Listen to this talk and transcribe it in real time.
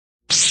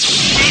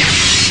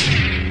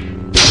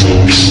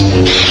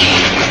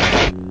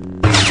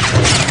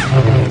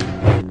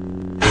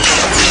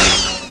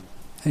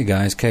Hey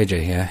guys,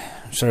 KJ here.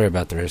 Sorry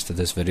about the rest of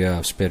this video.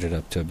 I've sped it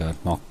up to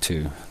about Mach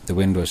 2. The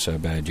wind was so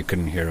bad you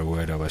couldn't hear a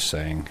word I was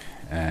saying,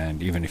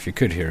 and even if you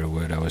could hear a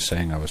word I was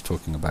saying, I was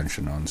talking a bunch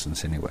of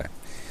nonsense anyway.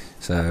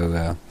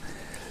 So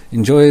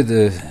enjoy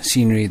the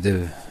scenery.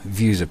 The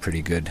views are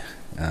pretty good.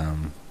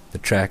 The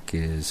track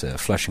is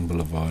Flushing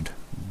Boulevard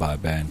by a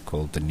band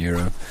called The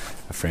Nero.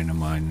 A friend of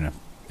mine,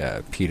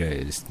 Peter,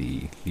 is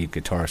the lead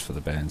guitarist for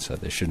the band, so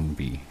there shouldn't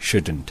be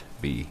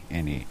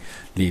any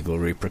legal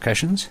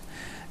repercussions.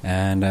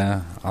 And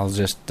I'll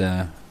just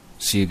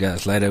see you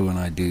guys later when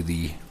I do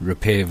the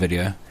repair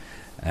video,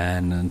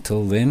 and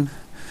until then,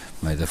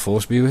 may the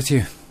force be with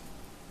you.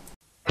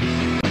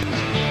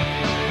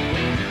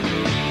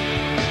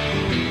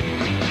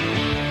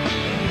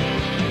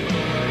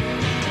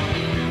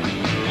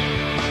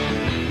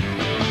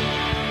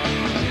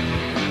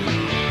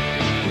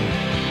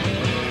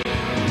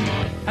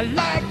 I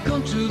like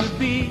going to the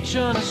beach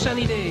on a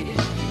sunny day.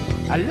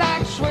 I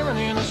like swimming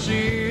in the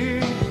sea.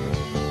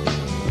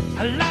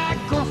 I like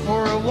going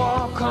for a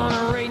walk on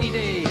a rainy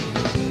day.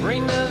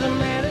 Rain doesn't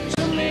matter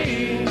to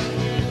me.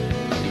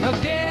 Now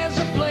there's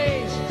a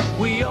place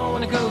we all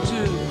want to go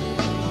to,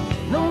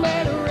 no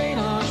matter rain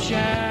or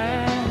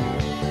shine.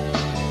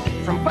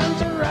 From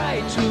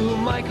Bantarai to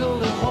Michael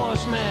the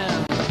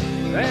Horseman,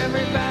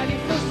 everybody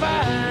feels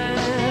fine.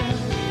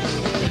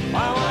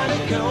 I want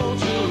to go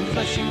to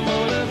Flushing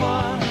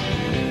Boulevard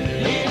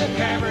in a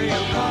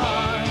cabriolet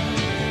car.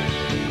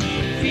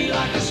 Feel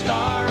like a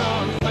star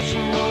on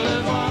Flushing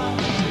Boulevard.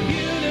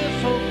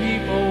 Beautiful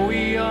people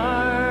we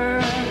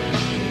are.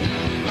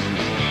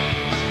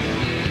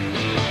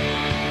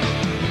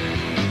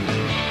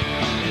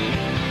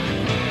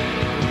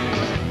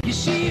 You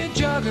see a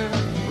jogger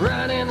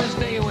running his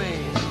day away.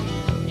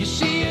 You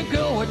see a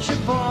girl with your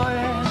boy.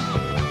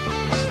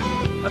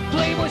 A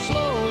playboy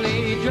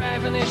slowly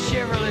driving his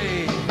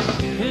Chevrolet.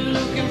 He's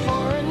looking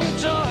for a new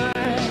toy.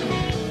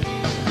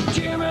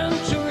 German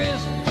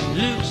tourist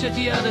looks at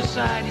the other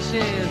side. He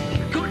says,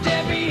 could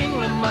that be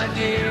England, my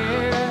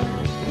dear?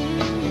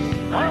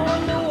 I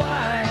wonder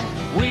why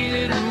we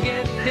didn't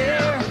get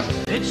there.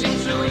 It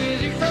seems so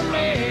easy for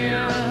me. I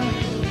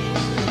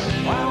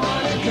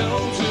want to go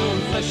to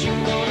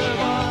Flushing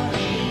Boulevard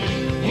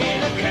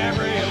in a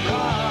cabriolet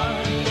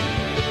car.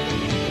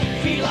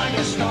 Feel like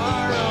a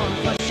star on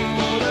Flushing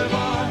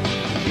Boulevard.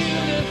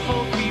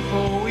 Beautiful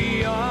people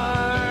we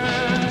are.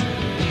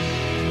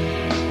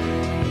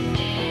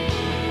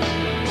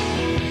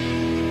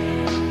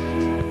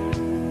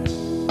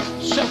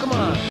 So come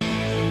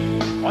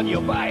on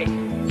your bike.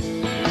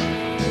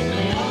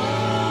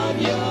 On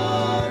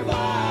your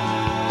bike.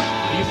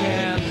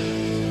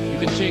 You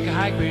can take a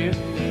hike with you.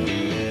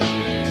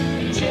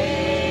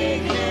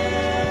 Take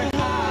your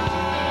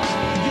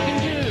hike. You can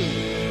do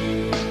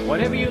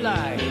whatever you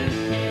like. Do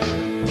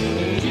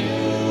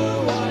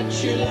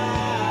what you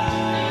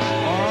like.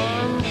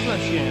 On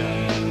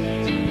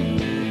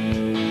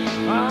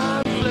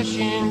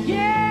Flushing,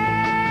 yeah.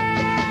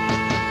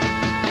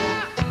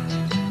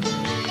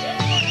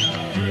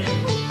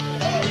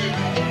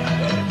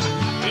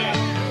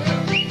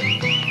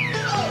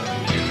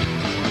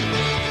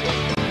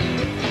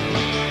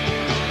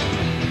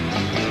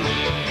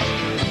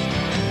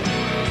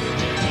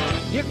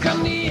 Here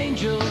come the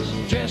angels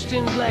dressed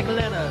in black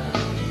leather.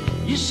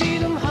 You see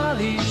them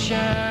hollies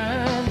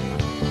shine.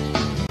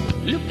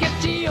 Look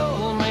at the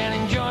old man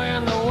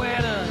enjoying the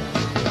weather.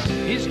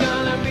 He's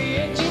gonna be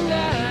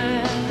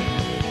 89.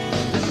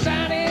 The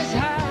sun is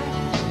high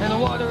and the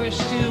water is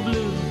still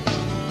blue.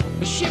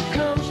 The ship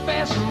comes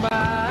passing by.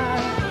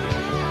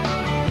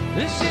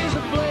 This is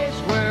the place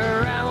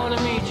where I wanna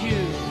meet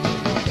you,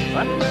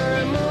 under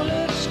a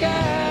moonlit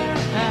sky.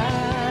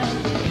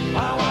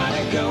 I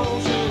wanna go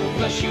to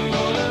Flushing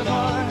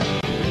Boulevard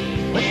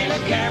in a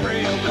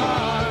cabriolet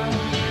car.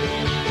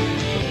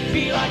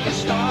 Feel like a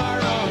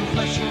star on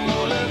Flushing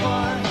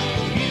Boulevard.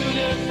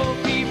 Beautiful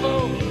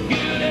people,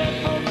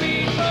 beautiful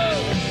people.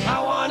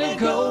 I wanna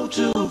go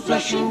to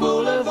Flushing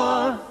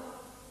Boulevard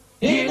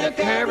in a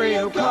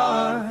cabriolet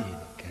car.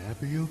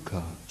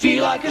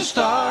 Feel like a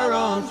star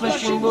on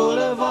Flushing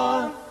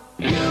Boulevard.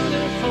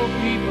 Beautiful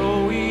people.